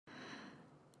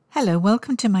Hello,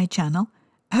 welcome to my channel.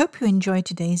 I hope you enjoyed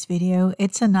today's video.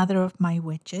 It's another of my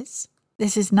witches.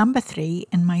 This is number 3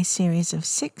 in my series of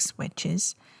 6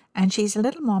 witches, and she's a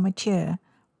little more mature,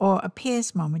 or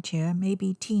appears more mature,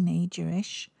 maybe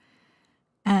teenager-ish.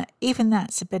 Even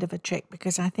that's a bit of a trick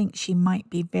because I think she might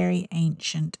be very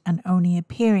ancient and only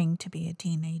appearing to be a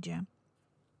teenager.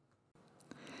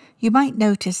 You might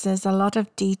notice there's a lot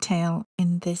of detail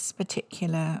in this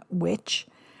particular witch.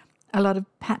 A lot of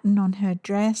pattern on her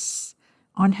dress,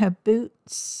 on her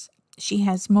boots. She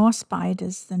has more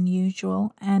spiders than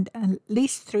usual and at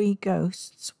least 3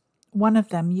 ghosts. One of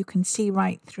them you can see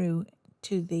right through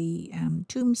to the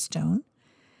tombstone.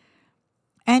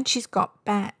 And she's got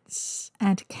bats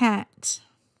and a cat.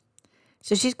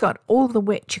 So she's got all the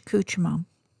witch accoutrement,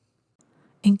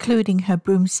 including her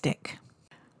broomstick.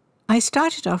 I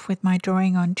started off with my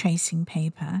drawing on tracing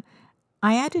paper.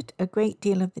 I added a great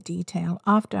deal of the detail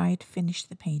after I had finished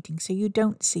the painting, so you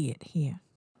don't see it here.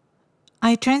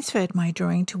 I transferred my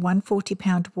drawing to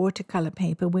 140-pound watercolor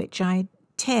paper, which I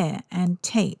tear and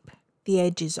tape the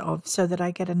edges of so that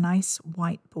I get a nice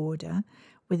white border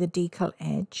with a decal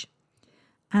edge.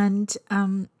 And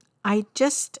I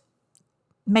just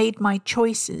made my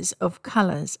choices of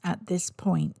colors at this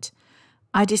point.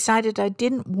 I decided I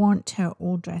didn't want her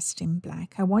all dressed in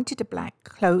black. I wanted a black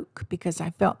cloak because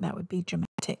I felt that would be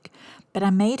dramatic. But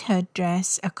I made her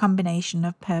dress a combination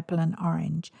of purple and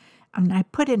orange. And I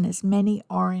put in as many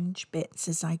orange bits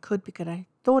as I could because I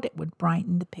thought it would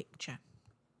brighten the picture.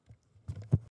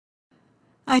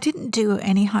 I didn't do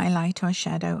any highlight or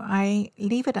shadow. I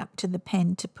leave it up to the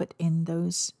pen to put in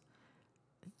those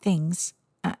things.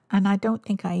 And I don't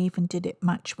think I even did it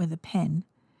much with a pen.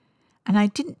 And I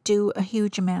didn't do a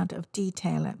huge amount of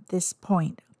detail at this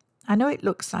point. I know it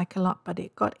looks like a lot, but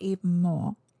it got even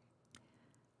more.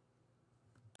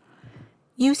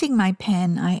 Using my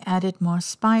pen, I added more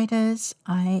spiders.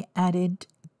 I added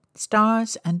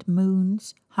stars and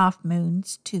moons, half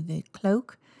moons to the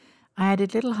cloak. I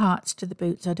added little hearts to the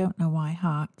boots. I don't know why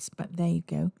hearts, but there you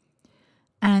go.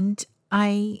 And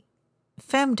I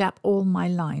firmed up all my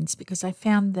lines because I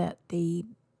found that the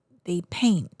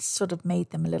paint sort of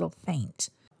made them a little faint.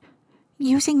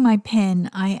 Using my pen,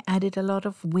 I added a lot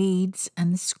of weeds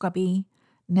and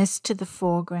scrubbiness to the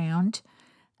foreground.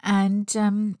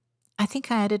 And I think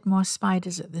I added more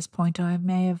spiders at this point, or I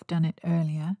may have done it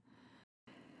earlier.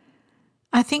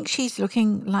 I think she's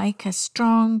looking like a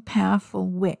strong, powerful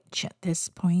witch at this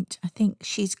point. I think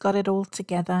she's got it all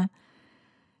together.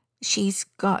 She's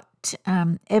got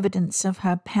evidence of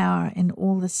her power in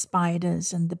all the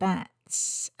spiders and the bats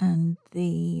and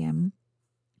the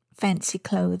fancy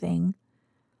clothing.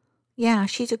 Yeah,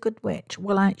 she's a good witch.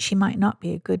 Well, she might not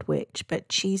be a good witch, but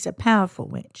she's a powerful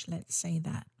witch, let's say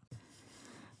that.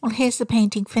 Well, here's the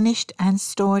painting finished and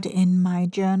stored in my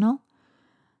journal.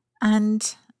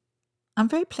 And I'm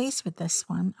very pleased with this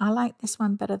one. I like this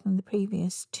one better than the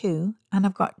previous 2. And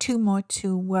I've got 2 more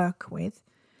to work with.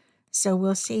 So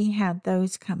we'll see how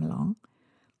those come along.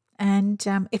 And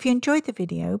if you enjoyed the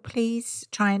video, please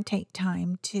try and take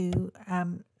time to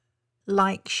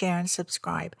like, share, and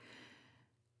subscribe.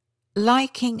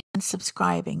 Liking and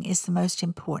subscribing is the most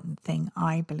important thing,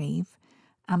 I believe.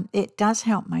 It does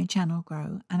help my channel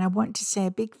grow. And I want to say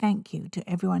a big thank you to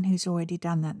everyone who's already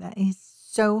done that. That is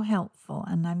so helpful.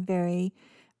 And I'm very,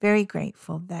 very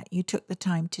grateful that you took the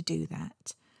time to do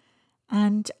that.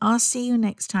 And I'll see you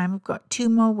next time. I've got 2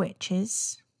 more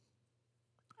witches,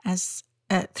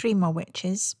 3 more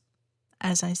witches,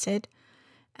 as I said.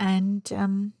 And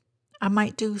I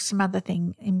might do some other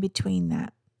thing in between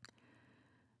that.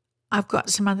 I've got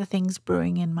some other things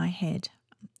brewing in my head.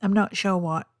 I'm not sure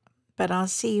what, but I'll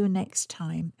see you next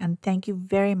time. And thank you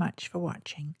very much for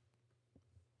watching.